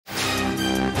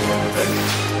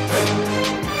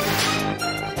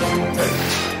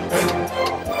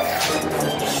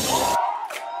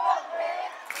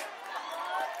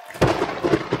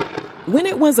When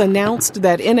it was announced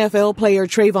that NFL player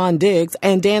Trevon Diggs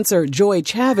and dancer Joie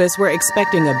Chavis were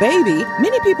expecting a baby,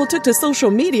 many people took to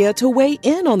social media to weigh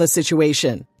in on the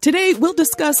situation. Today, we'll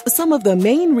discuss some of the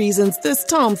main reasons this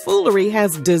tomfoolery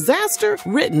has disaster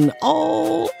written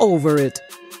all over it.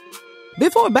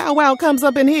 Before Bow Wow comes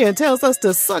up in here and tells us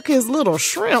to suck his little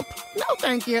shrimp, no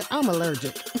thank you, I'm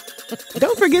allergic.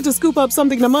 Don't forget to scoop up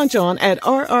something to munch on at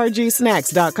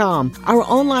rrgsnacks.com, our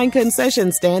online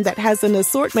concession stand that has an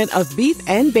assortment of beef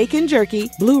and bacon jerky,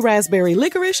 blue raspberry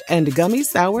licorice, and gummy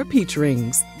sour peach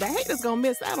rings. The haters gonna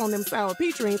miss out on them sour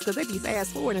peach rings because they be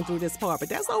fast-forwarding through this part, but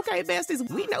that's okay, besties.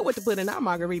 We know what to put in our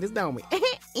margaritas, don't we?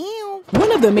 Ew.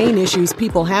 One of the main issues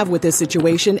people have with this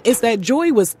situation is that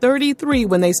Joy was 33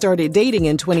 when they started dating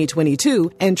in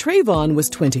 2022, and Trevon was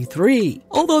 23.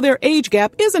 Although their age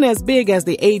gap isn't as big as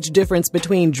the age difference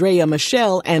between Drea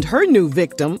Michelle and her new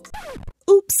victim,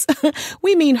 oops,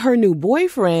 we mean her new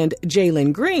boyfriend,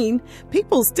 Jalen Green,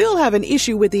 people still have an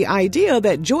issue with the idea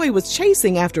that Joy was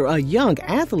chasing after a young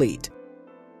athlete.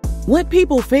 What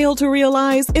people fail to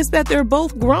realize is that they're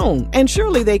both grown, and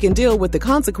surely they can deal with the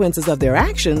consequences of their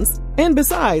actions. And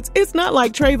besides, it's not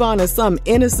like Trevon is some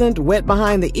innocent,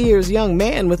 wet-behind-the-ears young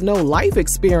man with no life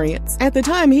experience. At the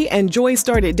time he and Joy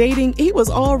started dating, he was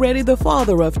already the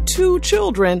father of 2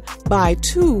 children by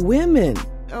 2 women.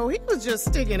 Oh, he was just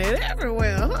sticking it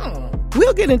everywhere, huh?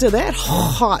 We'll get into that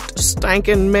hot,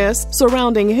 stankin' mess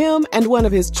surrounding him and one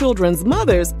of his children's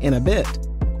mothers in a bit.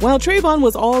 While Trevon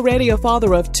was already a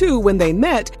father of 2 when they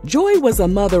met, Joy was a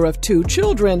mother of 2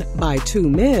 children by 2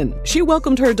 men. She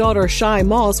welcomed her daughter Shy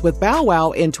Moss with Bow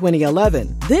Wow in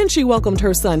 2011. Then she welcomed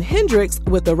her son Hendrix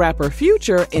with the rapper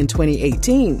Future in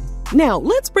 2018. Now,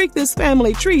 let's break this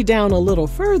family tree down a little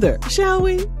further, shall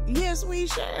we? Yes, we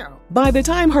shall. By the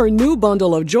time her new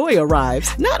bundle of joy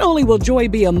arrives, not only will Joy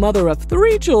be a mother of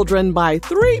 3 children by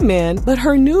 3 men, but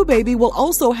her new baby will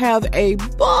also have a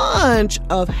bunch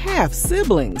of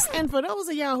half-siblings. And for those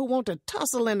of y'all who want to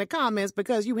tussle in the comments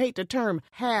because you hate the term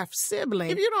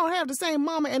half-sibling, if you don't have the same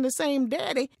mama and the same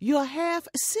daddy, you're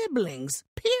half-siblings.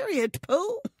 Period,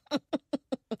 Pooh.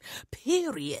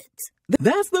 Period.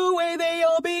 That's the way they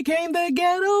all became the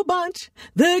ghetto bunch.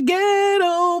 The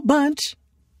ghetto bunch.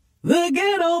 The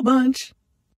ghetto bunch.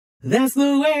 That's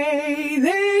the way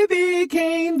they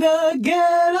became the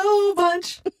ghetto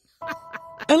bunch.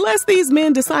 Unless these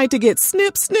men decide to get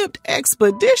snipped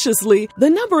expeditiously, the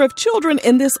number of children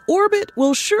in this orbit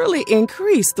will surely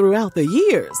increase throughout the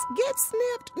years. Get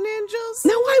snipped, ninjas.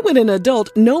 Now, why would an adult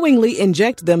knowingly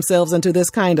inject themselves into this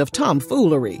kind of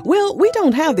tomfoolery? Well, we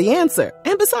don't have the answer.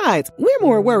 And besides, we're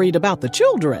more worried about the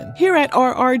children. Here at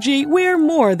RRG, we're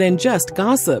more than just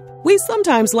gossip. We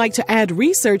sometimes like to add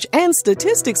research and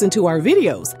statistics into our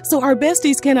videos so our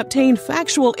besties can obtain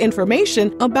factual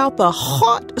information about the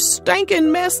hot,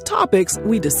 stankin' mess topics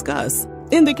we discuss.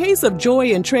 In the case of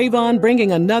Joy and Trevon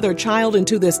bringing another child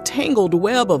into this tangled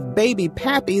web of baby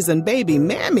pappies and baby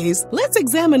mammies, let's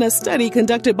examine a study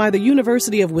conducted by the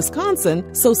University of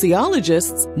Wisconsin,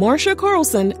 sociologists Marcia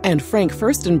Carlson and Frank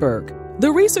Furstenberg.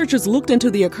 The researchers looked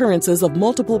into the occurrences of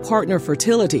multiple partner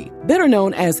fertility, better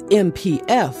known as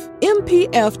MPF.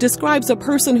 MPF describes a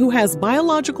person who has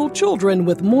biological children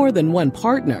with more than one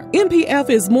partner.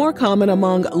 MPF is more common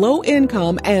among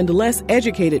low-income and less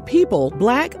educated people,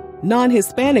 Black,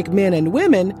 non-Hispanic men and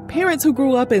women, parents who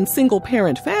grew up in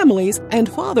single-parent families, and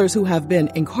fathers who have been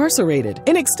incarcerated.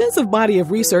 An extensive body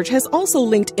of research has also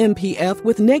linked MPF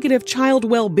with negative child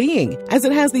well-being, as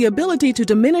it has the ability to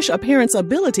diminish a parent's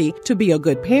ability to be a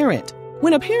good parent.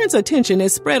 When a parent's attention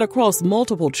is spread across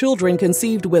multiple children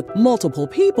conceived with multiple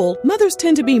people, mothers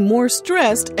tend to be more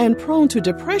stressed and prone to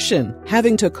depression.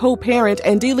 Having to co-parent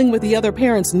and dealing with the other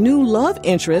parent's new love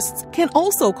interests can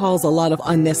also cause a lot of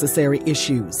unnecessary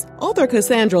issues. Author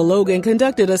Cassandra Logan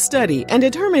conducted a study and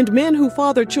determined men who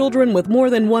father children with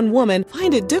more than one woman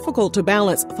find it difficult to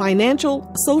balance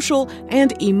financial, social,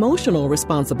 and emotional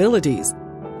responsibilities.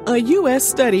 A U.S.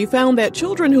 study found that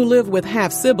children who live with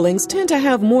half-siblings tend to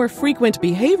have more frequent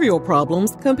behavioral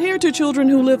problems compared to children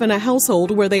who live in a household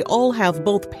where they all have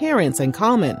both parents in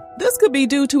common. This could be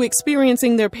due to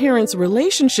experiencing their parents'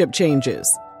 relationship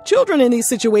changes. Children in these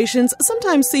situations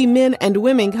sometimes see men and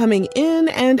women coming in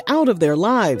and out of their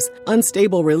lives,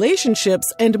 unstable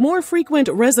relationships, and more frequent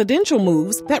residential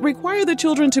moves that require the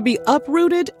children to be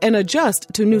uprooted and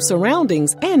adjust to new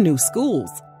surroundings and new schools.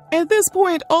 At this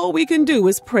point, all we can do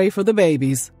is pray for the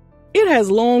babies. It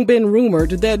has long been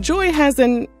rumored that Joie has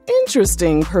an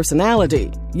interesting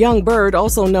personality. Young Bird,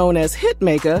 also known as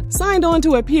Hitmaker, signed on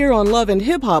to appear on Love and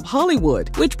Hip Hop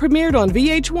Hollywood, which premiered on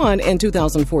VH1 in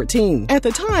 2014. At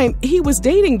the time, he was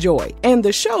dating Joie, and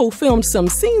the show filmed some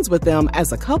scenes with them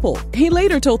as a couple. He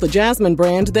later told the Jasmine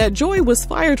brand that Joie was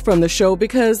fired from the show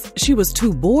because she was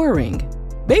too boring.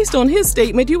 Based on his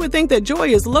statement, you would think that Joie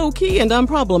is low-key and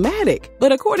unproblematic.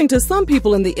 But according to some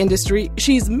people in the industry,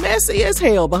 she's messy as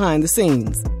hell behind the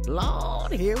scenes.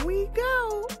 Lord, here we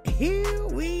go. Here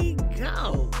we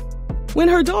go. When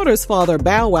her daughter's father,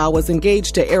 Bow Wow, was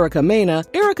engaged to Erica Mena,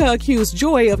 Erica accused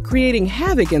Joie of creating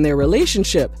havoc in their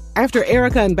relationship. After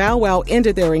Erica and Bow Wow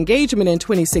ended their engagement in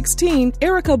 2016,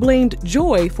 Erica blamed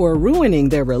Joie for ruining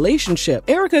their relationship.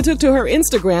 Erica took to her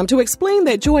Instagram to explain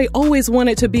that Joie always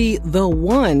wanted to be the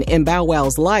one in Bow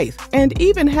Wow's life, and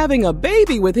even having a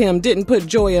baby with him didn't put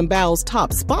Joie in Bow's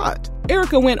top spot.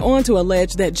 Erica went on to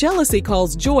allege that jealousy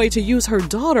caused Joie to use her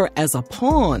daughter as a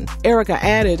pawn. Erica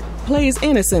added, "Plays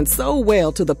innocent so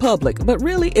well to the public, but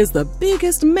really is the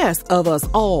biggest mess of us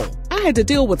all. I had to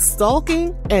deal with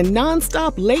stalking and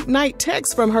nonstop late-night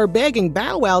texts from her begging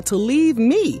Bow Wow to leave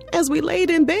me as we laid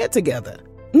in bed together."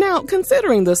 Now,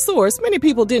 considering the source, many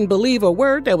people didn't believe a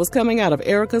word that was coming out of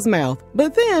Erica's mouth.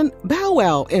 But then, Bow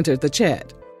Wow entered the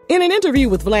chat. In an interview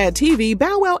with Vlad TV,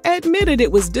 Bow Wow admitted it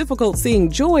was difficult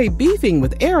seeing Joie beefing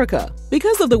with Erica.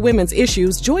 Because of the women's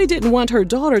issues, Joie didn't want her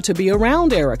daughter to be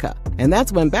around Erica. And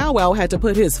that's when Bow Wow had to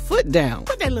put his foot down.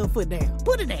 Put that little foot down.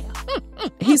 Put it down.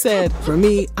 He said, "For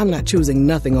me, I'm not choosing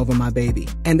nothing over my baby.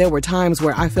 And there were times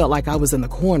where I felt like I was in the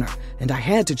corner and I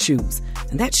had to choose.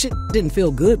 And that shit didn't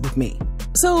feel good with me."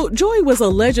 So Joie was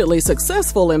allegedly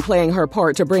successful in playing her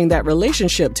part to bring that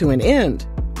relationship to an end.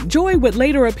 Joie would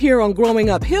later appear on Growing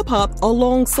Up Hip Hop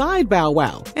alongside Bow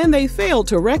Wow, and they failed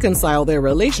to reconcile their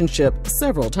relationship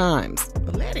several times.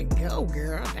 Let it go,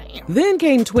 girl. Damn. Then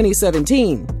came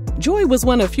 2017. Joie was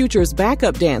one of Future's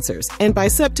backup dancers, and by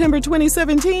September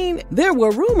 2017, there were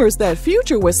rumors that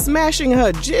Future was smashing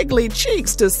her jiggly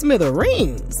cheeks to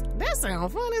smithereens. That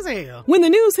sounds fun as hell. When the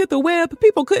news hit the web,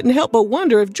 people couldn't help but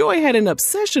wonder if Joie had an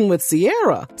obsession with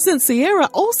Ciara, since Ciara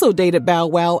also dated Bow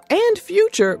Wow and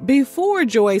Future before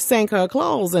Joie sank her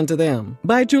claws into them.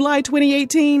 By July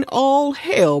 2018, all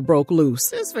hell broke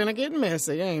loose. It's finna get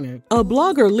messy, ain't it? A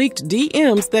blogger leaked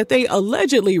DMs that they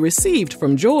allegedly received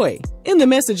from Joie. In the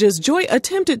messages, Joie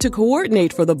attempted to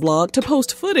coordinate for the blog to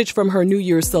post footage from her New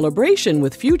Year's celebration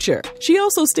with Future. She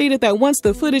also stated that once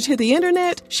the footage hit the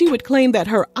internet, she would claim that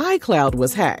her iCloud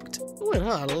was hacked. With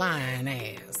her lying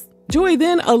ass. Joie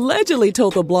then allegedly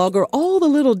told the blogger all the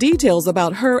little details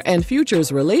about her and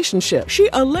Future's relationship. She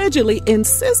allegedly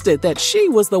insisted that she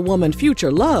was the woman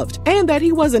Future loved, and that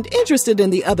he wasn't interested in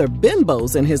the other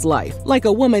bimbos in his life, like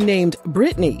a woman named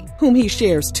Brittany, whom he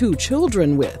shares 2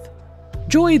 children with.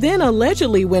 Joie then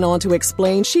allegedly went on to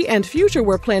explain she and Future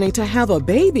were planning to have a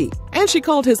baby, and she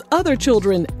called his other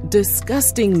children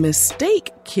disgusting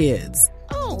mistake kids.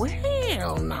 Oh,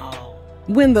 hell no.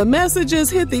 When the messages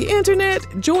hit the internet,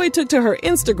 Joie took to her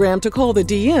Instagram to call the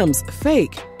DMs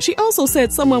fake. She also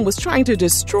said someone was trying to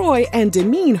destroy and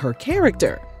demean her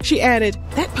character. She added,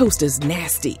 "That post is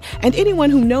nasty, and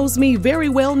anyone who knows me very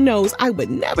well knows I would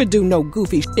never do no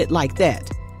goofy shit like that.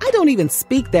 I don't even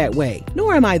speak that way,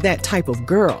 nor am I that type of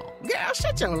girl." Girl,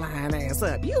 shut your lying ass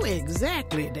up. You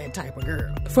exactly that type of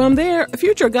girl. From there,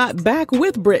 Future got back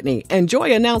with Brittany, and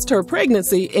Joie announced her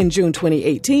pregnancy in June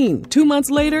 2018. 2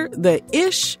 months later, the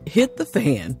ish hit the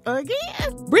fan. Again?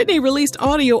 Brittany released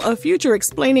audio of Future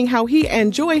explaining how he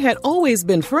and Joie had always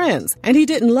been friends, and he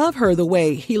didn't love her the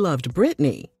way he loved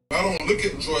Brittany. I don't look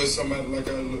at Joy as somebody like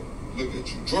I look at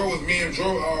you. Joy was me and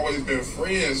Joy always been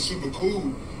friends, super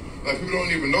cool. Like, people don't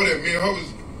even know that me and her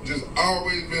was just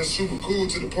always been super cool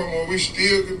to the point where we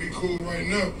still could be cool right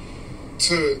now.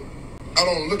 I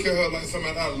don't look at her like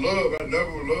somebody I love. I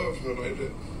never loved her like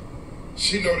that.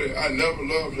 She know that I never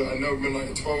loved her. I never been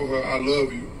like told her I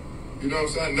love you. You know what I'm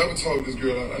saying? I never told this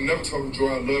girl, I never told Joy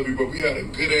I love you, but we had a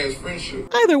good ass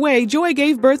friendship. Either way, Joy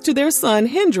gave birth to their son,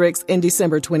 Hendrix, in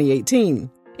December 2018.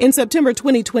 In September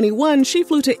 2021, she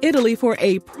flew to Italy for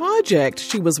a project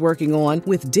she was working on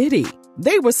with Diddy.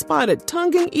 They were spotted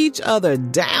tonguing each other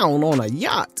down on a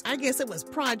yacht. I guess it was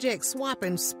Project Swap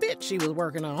and Spit she was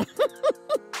working on.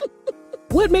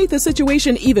 What made the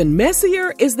situation even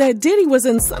messier is that Diddy was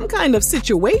in some kind of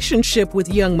situationship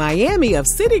with Young Miami of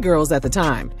City Girls at the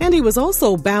time, and he was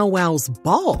also Bow Wow's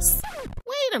boss.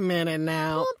 Wait a minute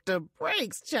now. Pump the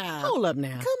brakes, child. Hold up now.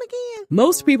 Come again.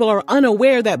 Most people are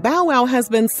unaware that Bow Wow has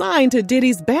been signed to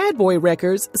Diddy's Bad Boy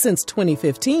Records since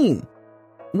 2015.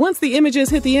 Once the images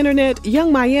hit the internet, Young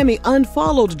Miami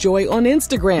unfollowed Joie on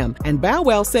Instagram, and Bow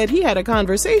Wow said he had a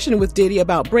conversation with Diddy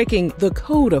about breaking the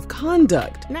code of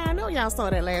conduct. Now, I know y'all saw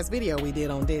that last video we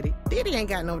did on Diddy. Diddy ain't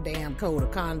got no damn code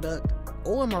of conduct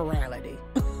or morality.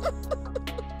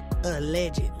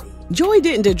 Allegedly. Joie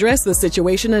didn't address the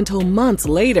situation until months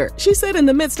later. She said in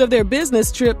the midst of their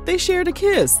business trip, they shared a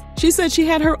kiss. She said she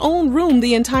had her own room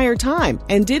the entire time,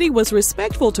 and Diddy was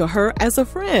respectful to her as a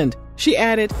friend. She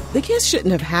added, "The kiss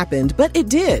shouldn't have happened, but it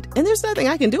did, and there's nothing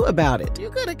I can do about it." You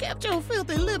could have kept your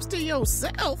filthy lips to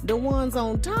yourself, the ones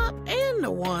on top and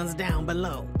the ones down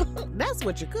below. That's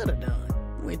what you could have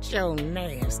done with your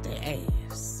nasty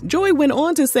ass. Joie went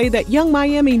on to say that Young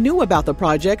Miami knew about the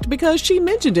project because she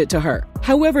mentioned it to her.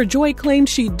 However, Joie claimed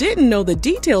she didn't know the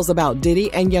details about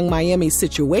Diddy and Young Miami's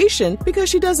situation because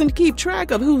she doesn't keep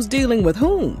track of who's dealing with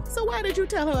whom. So why did you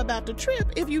tell her about the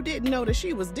trip if you didn't know that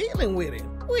she was dealing with it?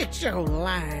 With your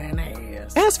lying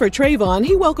ass. As for Trevon,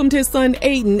 he welcomed his son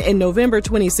Aiden in November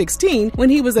 2016 when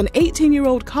he was an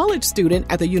 18-year-old college student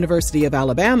at the University of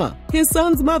Alabama. His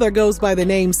son's mother goes by the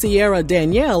name Sierra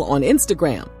Danielle on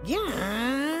Instagram.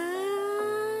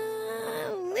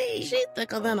 She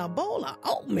thicker than a bowl of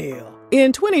oatmeal.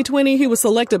 In 2020, he was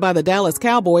selected by the Dallas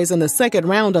Cowboys in the second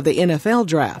round of the NFL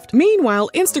draft. Meanwhile,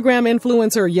 Instagram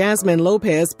influencer Yasmin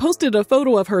Lopez posted a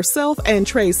photo of herself and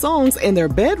Trey Songz in their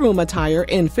bedroom attire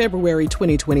in February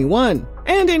 2021.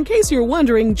 And in case you're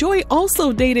wondering, Joie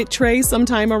also dated Trey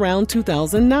sometime around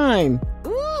 2009.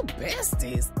 Ooh,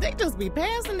 besties. They just be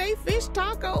passing they fish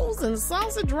tacos and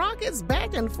sausage rockets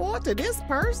back and forth to this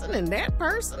person and that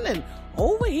person and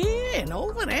over here and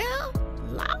over there.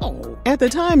 Lord. At the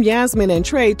time Yasmin and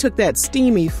Trey took that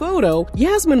steamy photo,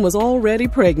 Yasmin was already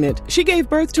pregnant. She gave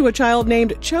birth to a child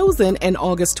named Chosen in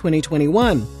August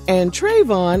 2021. And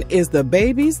Trevon is the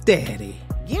baby's daddy.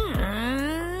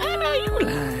 I know you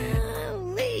lying.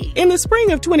 In the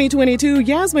spring of 2022,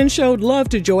 Yasmin showed love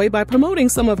to Joie by promoting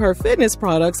some of her fitness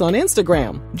products on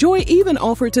Instagram. Joie even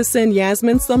offered to send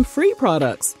Yasmin some free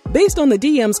products. Based on the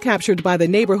DMs captured by the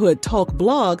Neighborhood Talk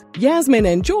blog, Yasmin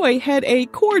and Joie had a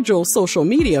cordial social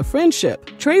media friendship.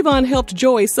 Trevon helped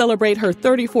Joie celebrate her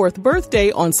 34th birthday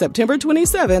on September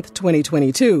 27th,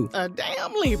 2022. A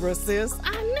damn Libra, sis.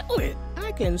 I knew it.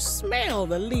 I can smell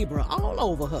the Libra all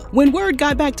over her. When word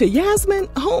got back to Yasmin,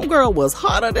 homegirl was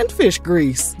hotter than fish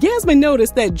grease. Yasmin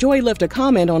noticed that Joie left a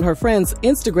comment on her friend's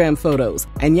Instagram photos,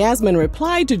 and Yasmin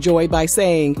replied to Joie by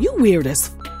saying, "You weird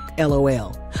as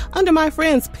LOL. Under my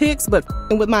friend's pics, but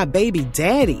with my baby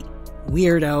daddy.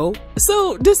 Weirdo."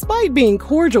 So, despite being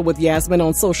cordial with Yasmin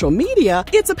on social media,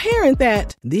 it's apparent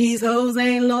that these hoes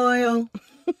ain't loyal.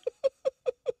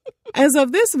 As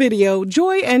of this video,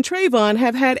 Joie and Trevon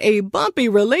have had a bumpy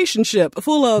relationship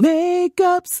full of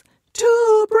makeups,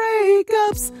 2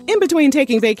 breakups. In between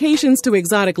taking vacations to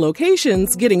exotic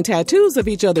locations, getting tattoos of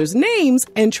each other's names,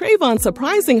 and Trevon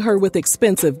surprising her with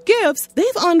expensive gifts, they've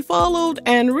unfollowed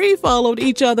and refollowed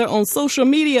each other on social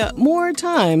media more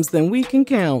times than we can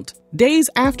count. Days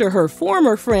after her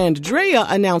former friend Drea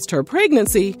announced her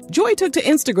pregnancy, Joie took to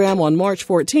Instagram on March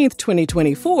 14th,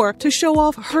 2024 to show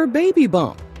off her baby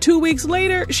bump. 2 weeks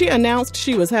later, she announced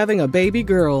she was having a baby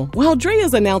girl. While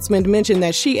Drea's announcement mentioned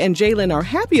that she and Jalen are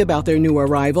happy about their new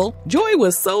arrival, Joie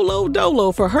was solo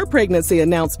dolo for her pregnancy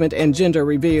announcement and gender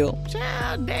reveal.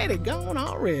 Child, daddy gone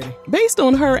already. Based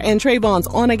on her and Trevon's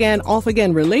on-again,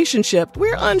 off-again relationship,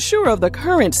 we're unsure of the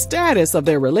current status of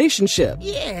their relationship.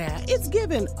 Yeah, it's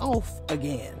given off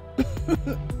again.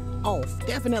 Off,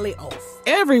 definitely off.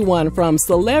 Everyone from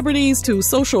celebrities to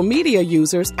social media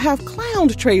users have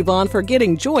clowned Trevon for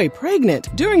getting Joie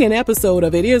pregnant. During an episode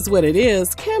of It Is What It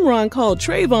Is, Cameron called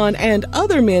Trevon and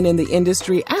other men in the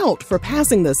industry out for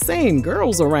passing the same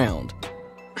girls around.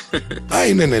 I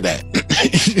ain't into that.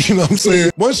 You know what I'm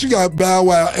saying? Once you got Bow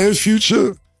Wow and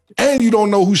Future, and you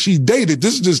don't know who she dated,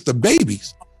 this is just the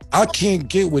babies. I can't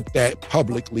get with that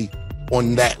publicly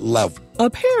on that level.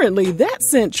 Apparently, that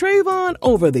sent Trevon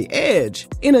over the edge.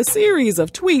 In a series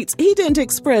of tweets, he didn't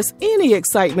express any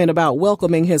excitement about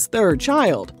welcoming his third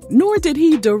child, nor did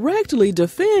he directly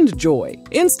defend Joie.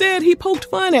 Instead, he poked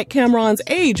fun at Cameron's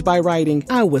age by writing,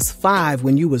 "I was 5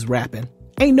 when you was rapping.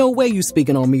 Ain't no way you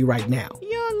speaking on me right now."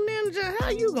 Young ninja,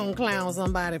 how you gonna clown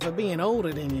somebody for being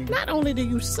older than you? Not only do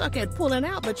you suck at pulling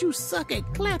out, but you suck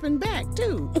at clapping back,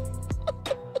 too.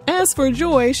 As for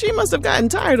Joie, she must have gotten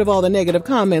tired of all the negative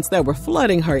comments that were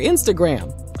flooding her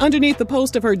Instagram. Underneath the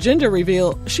post of her gender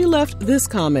reveal, she left this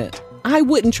comment: "I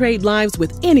wouldn't trade lives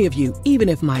with any of you, even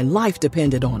if my life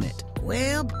depended on it."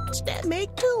 Well, that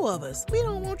make two of us. We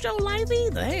don't want your life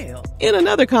either, hell. In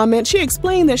another comment, she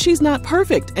explained that she's not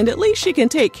perfect and at least she can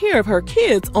take care of her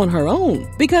kids on her own.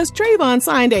 Because Trevon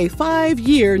signed a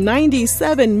 5-year,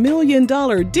 $97 million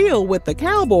deal with the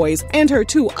Cowboys and her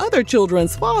two other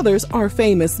children's fathers are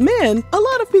famous men, a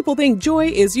lot of people think Joy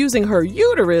is using her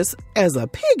uterus as a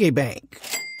piggy bank.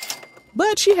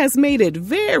 But she has made it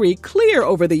very clear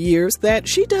over the years that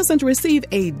she doesn't receive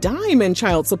a dime in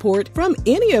child support from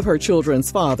any of her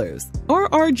children's fathers.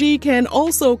 RRG can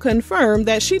also confirm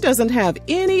that she doesn't have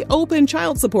any open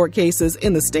child support cases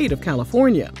in the state of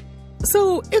California.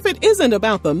 So if it isn't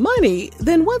about the money,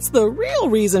 then what's the real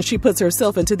reason she puts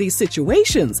herself into these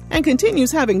situations and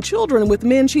continues having children with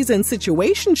men she's in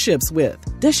situationships with?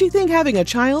 Does she think having a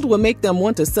child will make them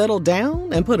want to settle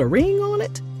down and put a ring on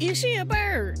it? Is she a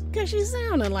bird? 'Cause she's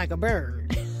sounding like a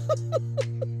bird.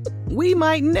 We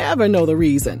might never know the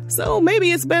reason, so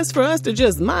maybe it's best for us to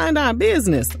just mind our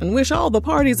business and wish all the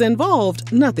parties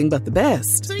involved nothing but the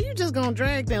best. So you just gonna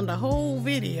drag them the whole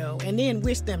video and then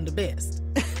wish them the best?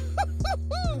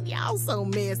 Y'all so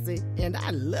messy, and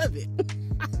I love it.